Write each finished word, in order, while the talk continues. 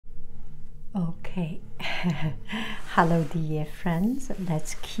Okay. Hello, dear friends.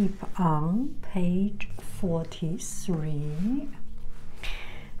 Let's keep on page 43.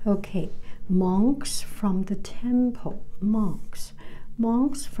 Okay. Monks from the temple. Monks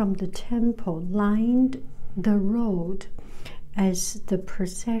from the temple lined the road as the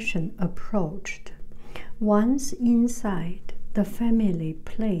procession approached. Once inside, the family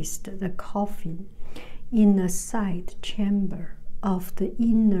placed the coffin in a side chamber of the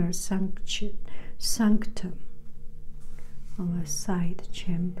inner sanctum, on a side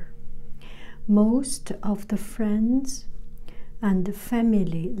chamber. Most of the friends and the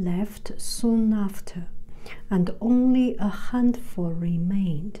family left soon after, and only a handful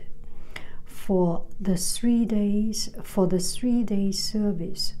remained for the 3 days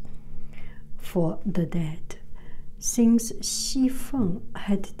service for the dead, since Xi Feng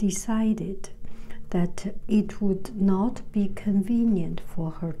had decided that it would not be convenient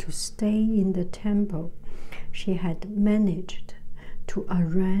for her to stay in the temple. She had managed to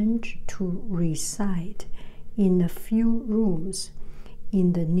arrange to reside in a few rooms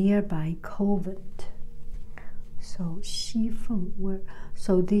in the nearby convent. So Xi Feng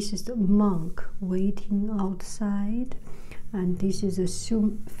so this is the monk waiting outside, and this is a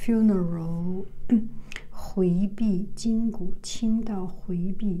funeral. 回避筋骨倾倒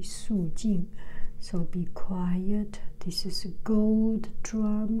回避肃静. So be quiet. This is gold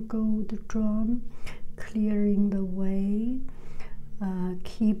drum, clearing the way.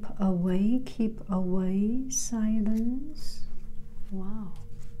 Keep away, silence. Wow,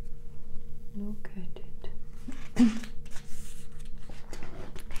 look at it.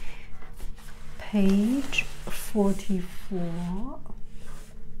 Page 44.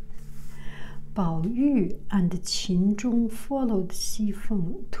 Bao Yu and Qin Zhong followed Xi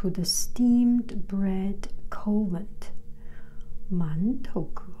Feng to the steamed bread convent. 馒头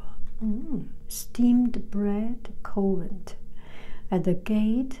阁, steamed bread convent. At the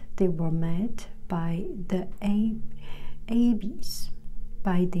gate, they were met by the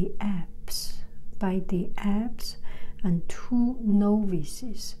abbes, and 2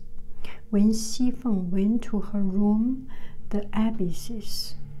 novices. When Xi Feng went to her room, the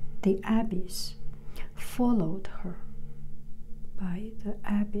abbess followed her. By the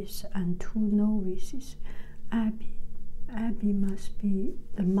abbess and 2 novices. Abbey must be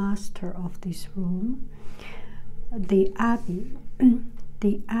the master of this room. The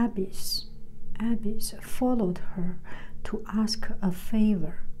abbess followed her to ask a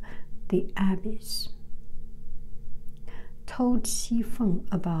favor. The abbess told Xi Feng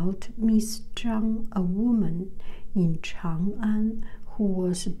about Miss Zhang, a woman in Chang'an who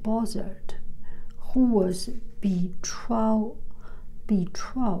was betrothed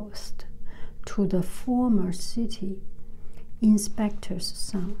to the former city inspector's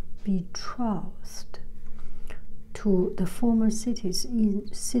son. Betrothed to the former city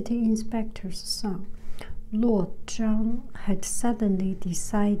inspector's son. Lord Zhang had suddenly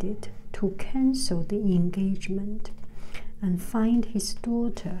decided to cancel the engagement and find his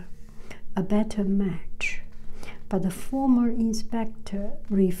daughter a better match, but the former inspector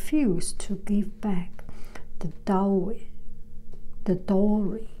refused to give back the dowry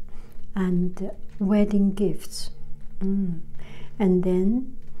and wedding gifts, and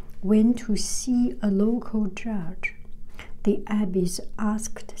then went to see a local judge. The abbess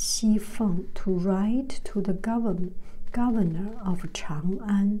asked Xi Feng to write to the governor of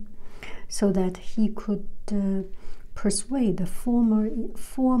Chang'an so that he could persuade the former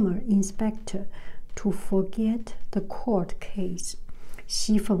inspector to forget the court case.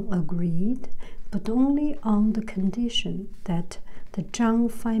 Xi Feng agreed, but only on the condition that the Zhang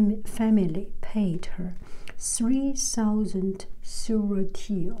family paid her 3,000 silver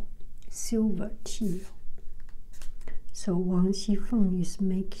teal. So Wang Xifeng is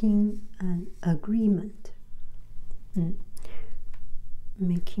making an agreement.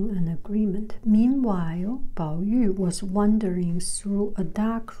 Meanwhile, Bao Yu was wandering through a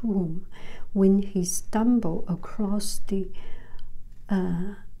dark room when he stumbled across the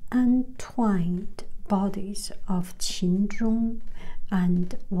untwined bodies of Qin Zhong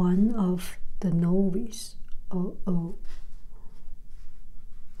and one of the novices.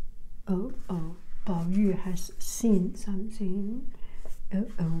 Bao Yu has seen something.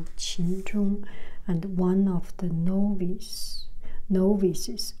 Qin Zhong and one of the novices.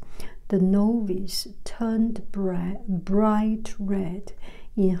 The novice turned bright red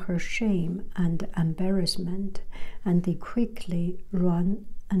in her shame and embarrassment, and they quickly run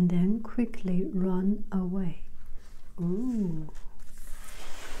away. Ooh,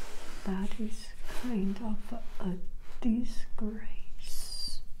 that is kind of a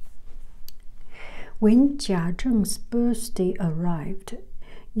disgrace. When Jia Zheng's birthday arrived,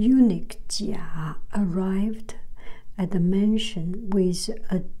 eunuch Jia arrived at the mansion with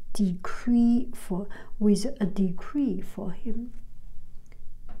a decree for him.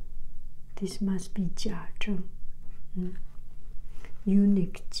 This must be Jia Zheng.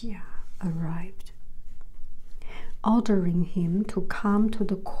 Eunuch Jia arrived, ordering him to come to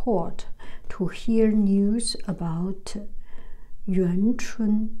the court to hear news about Yuan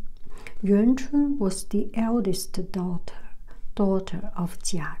Chun. Yuan Chun was the eldest daughter of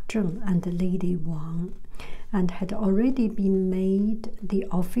Jia Zheng and Lady Wang, and had already been made the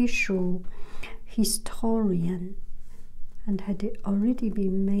official historian,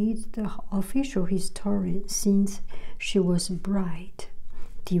 since she was bright,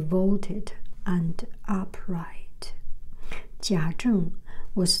 devoted, and upright. Jia Zheng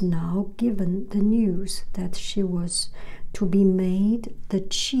was now given the news that she was to be made the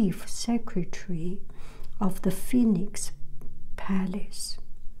chief secretary of the Phoenix Palace,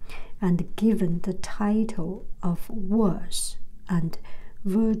 and given the title of worth and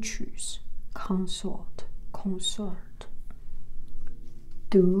virtues consort.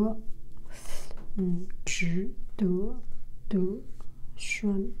 德值得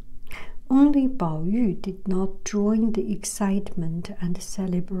顺. Only Bao Yu did not join the excitement and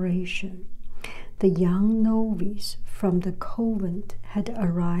celebration. The young novice from the convent had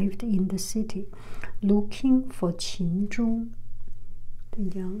arrived in the city, looking for Qin Zhong. The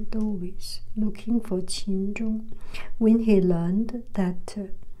young novice looking for Qin Zhong. When he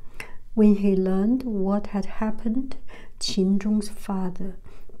learned what had happened, Qin Zhong's father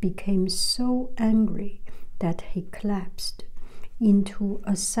became so angry that he collapsed into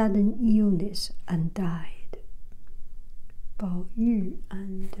a sudden illness and died. Bao Yu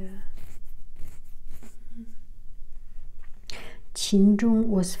and Qin Zhong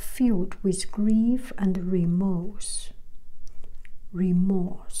was filled with grief and remorse,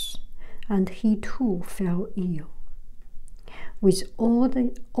 and he too fell ill. With all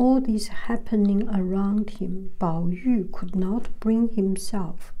this happening around him, Bao Yu could not bring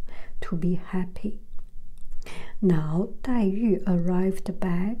himself to be happy. Now Dai Yu arrived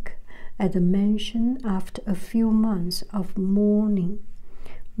back at the mansion after a few months of mourning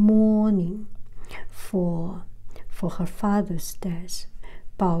for her father's death.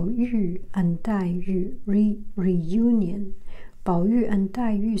 Bao Yu and Dai Yu's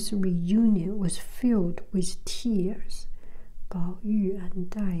reunion was filled with tears. Bao Yu and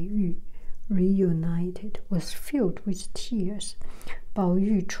Dai Yu reunited was filled with tears. Bao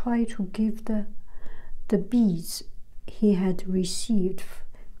Yu tried to give the beads he had received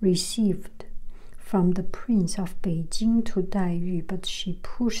from the Prince of Beijing to Dai Yu, but she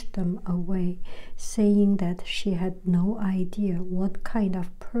pushed them away, saying that she had no idea what kind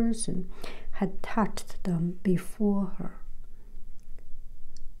of person had touched them before her.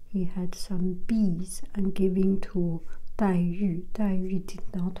 He had some beads and giving to Dai Yu. Dai Yu did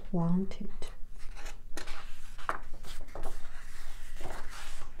not want it.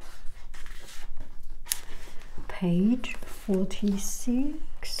 Page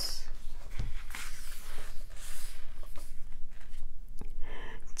 46.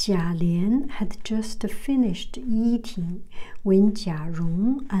 Jia Lian had just finished eating when Jia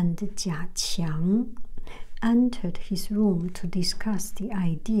Rong and Jia Qiang entered his room to discuss the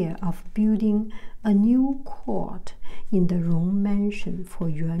idea of building a new court in the Rong mansion for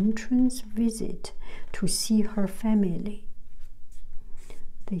Yuan Chun's visit to see her family.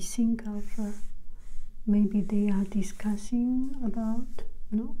 They think of maybe they are discussing about,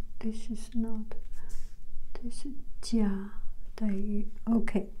 no, this is not, this is Jia Dai Yu.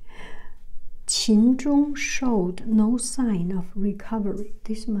 Okay. Qin Zhong showed no sign of recovery.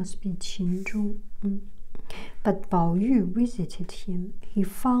 This must be Qin Zhong. But Bao Yu visited him. He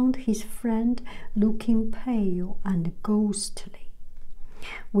found his friend looking pale and ghostly.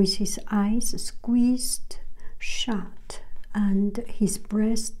 With his eyes squeezed shut and his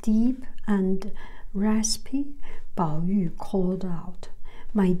breath deep and raspy, Bao Yu called out,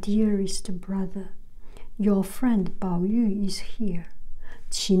 "My dearest brother, your friend Bao Yu is here."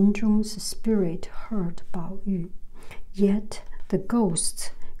 Qin Zhong's spirit heard Bao Yu, yet the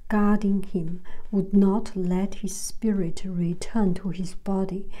ghosts guarding him would not let his spirit return to his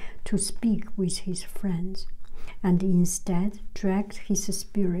body to speak with his friends, and instead dragged his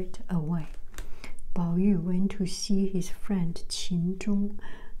spirit away. Bao Yu went to see his friend Qin Zhong,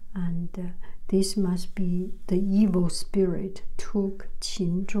 and this must be the evil spirit took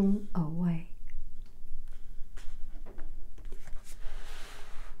Qin Zhong away.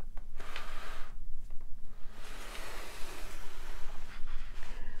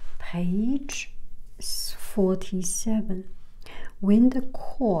 Page 47. When the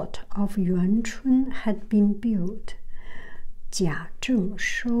court of Yuanchun had been built, Jia Zheng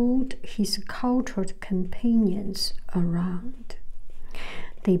showed his cultured companions around.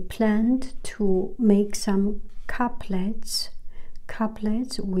 They planned to make some couplets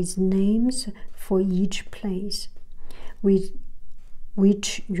with names for each place, which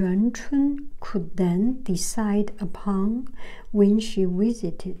Yuanchun could then decide upon when she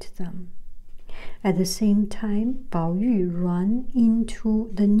visited them. At the same time, Bao Yu ran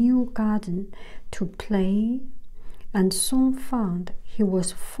into the new garden to play, and soon found he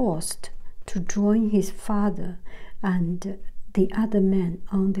was forced to join his father and the other men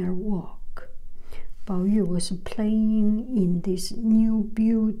on their walk. Bao Yu was playing in this new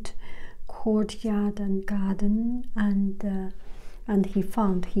built courtyard and garden, and he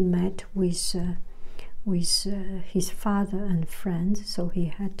found he met with his father and friends, so he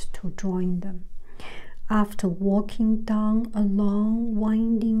had to join them. After walking down a long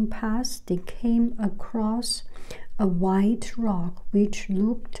winding path, they came across a white rock which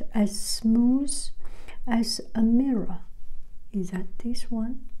looked as smooth as a mirror. Is that this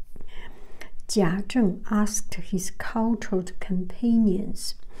one? Jia Zheng asked his cultured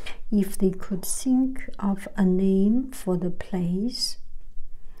companions if they could think of a name for the place.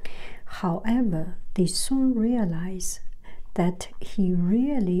 However, they soon realized that he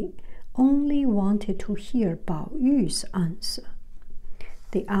really only wanted to hear Bao Yu's answer.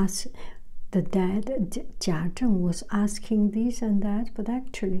 They asked the dad, Jia Zheng was asking this and that, but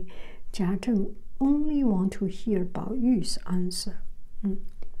actually Jia Zheng only wanted to hear Bao Yu's answer.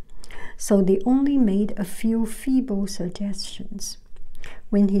 So they only made a few feeble suggestions.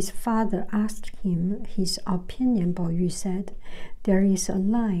 When his father asked him his opinion, Bao Yu said, "There is a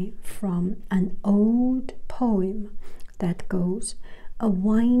line from an old poem that goes, 'A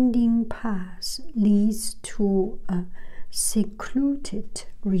winding path leads to a secluded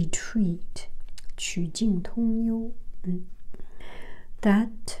retreat,' 曲径通幽.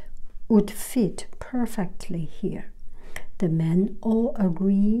 That would fit perfectly here." The men all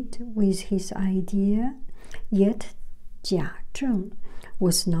agreed with his idea, yet Jia Zheng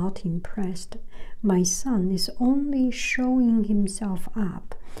was not impressed. "My son is only showing himself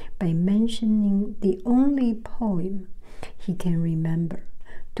up by mentioning the only poem he can remember.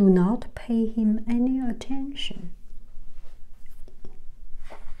 Do not pay him any attention."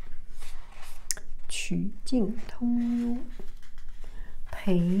 曲径通幽,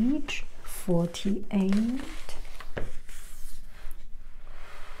 page 48.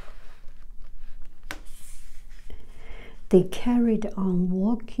 They carried on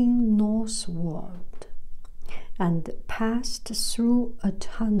walking northward and passed through a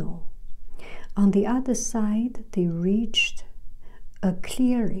tunnel. On the other side, they reached a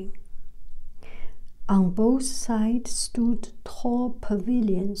clearing. On both sides stood tall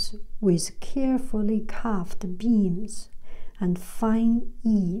pavilions with carefully carved beams and fine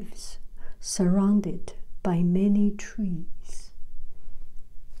eaves, surrounded by many trees.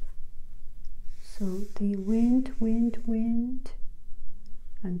 So they went,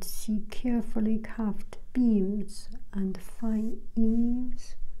 and see carefully carved beams and fine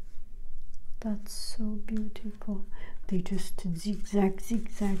eaves. That's so beautiful. They just zigzag,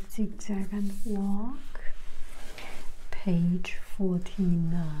 and walk. Page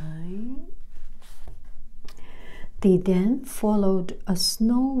 49. They then followed a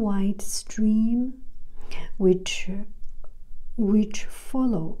snow-white stream which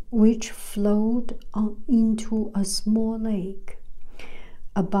flowed into a small lake.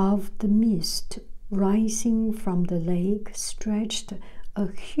 Above the mist rising from the lake stretched a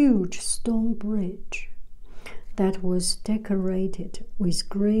huge stone bridge that was decorated with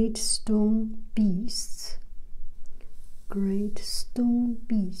great stone beasts.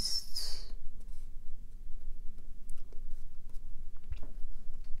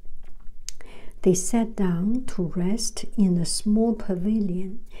 They sat down to rest in a small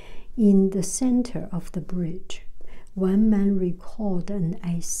pavilion in the center of the bridge. One man recalled an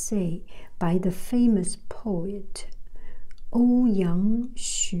essay by the famous poet Ouyang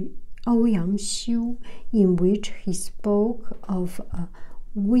Xiu, in which he spoke of a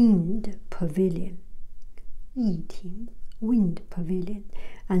wind pavilion, 逸庭, wind pavilion,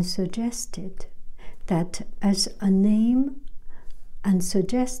 and suggested that as a name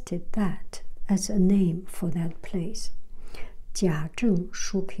for that place. Jia Zheng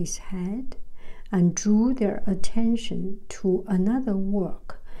shook his head and drew their attention to another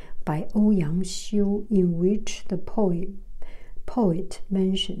work by Ouyang Xiu, in which the poet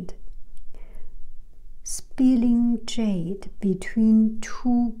mentioned spilling jade between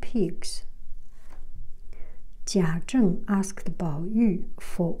two pigs. Jia Zheng asked Bao Yu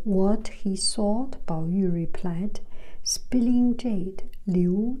for what he thought. Bao Yu replied, spilling jade,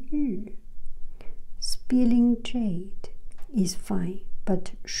 Liu Yu. Spilling jade is fine,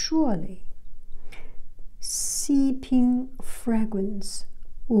 but surely seeping fragrance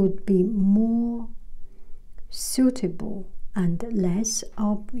would be more suitable and less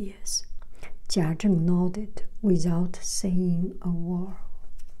obvious. Jia Zheng nodded without saying a word.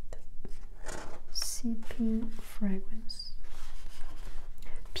 Seeping fragrance.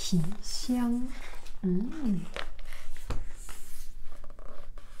 品香.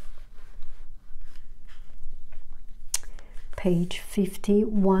 Page 50.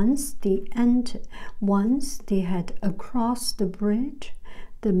 Once they had crossed the bridge,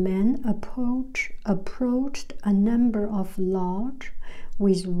 the men approached a number of large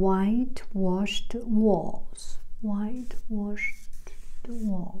with whitewashed walls,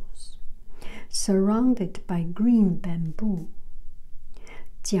 surrounded by green bamboo.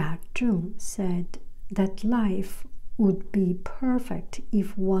 Jia Zheng said that life would be perfect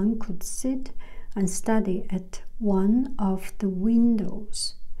if one could sit and study at one of the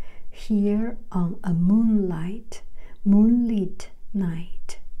windows here on a moonlit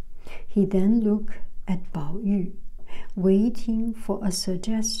night. He then looked at Bao Yu, waiting for a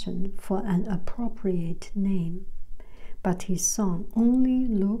suggestion for an appropriate name, but his son only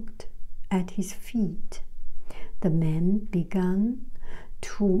looked at his feet. The men began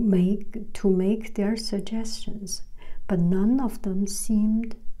to make their suggestions, but none of them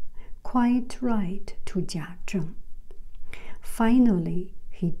seemed quite right to Jia Zheng. Finally,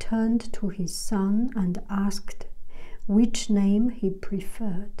 he turned to his son and asked which name he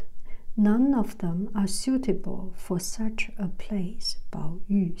preferred. None of them are suitable for such a place, Bao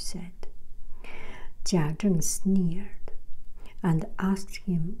Yu said. Jia Zheng sneered and asked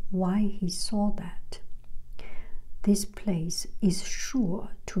him why he saw that. This place is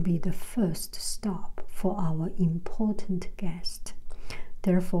sure to be the first stop for our important guest.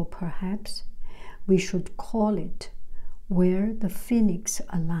 Therefore, perhaps we should call it Where the Phoenix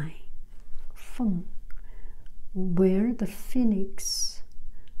Align. Feng. Where the Phoenix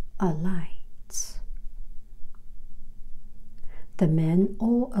aligns. The men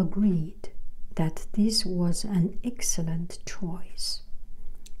all agreed that this was an excellent choice.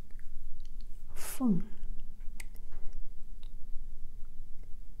 Feng.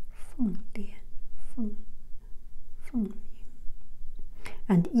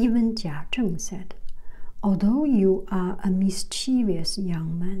 And even Jia Zheng said, although you are a mischievous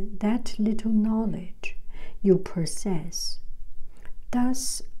young man, that little knowledge you possess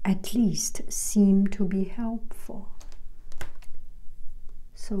does at least seem to be helpful.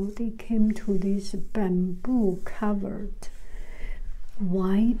 So they came to this bamboo-covered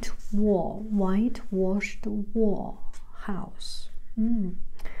whitewashed wall house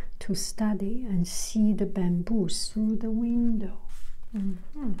to study and see the bamboo through the window.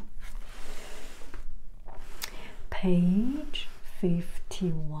 Page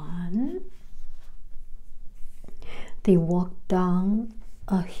 51. They walked down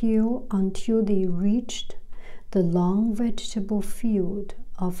a hill until they reached the long vegetable field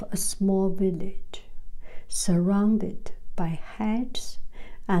of a small village, surrounded by hedges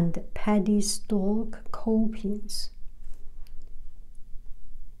and paddy stalk copings.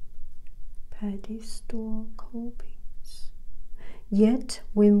 Yet,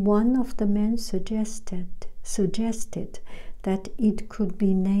 when one of the men suggested that it could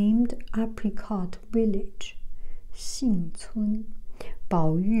be named Apricot Village, Xingcun,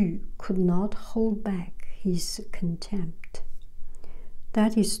 Bao Yu could not hold back his contempt.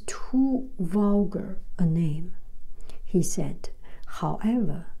 That is too vulgar a name, he said.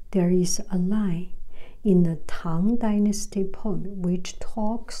 However, there is a line in the Tang Dynasty poem which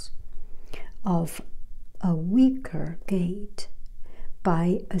talks of a wicker gate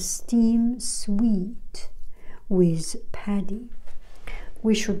by a steam suite with paddy.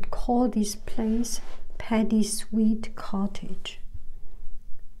 We should call this place Paddy Sweet Cottage.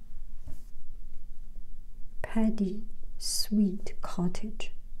 Paddy Sweet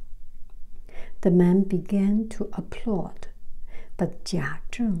Cottage. The man began to applaud, but Jia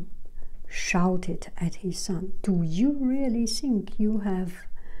Zheng shouted at his son, "Do you really think you have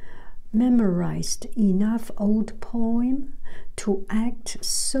memorized enough old poem to act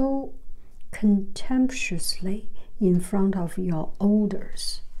so contemptuously in front of your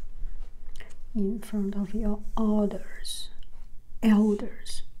elders?"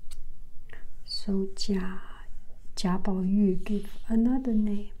 So Jia Baoyu gave another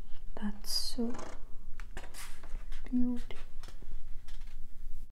name. That's so beautiful.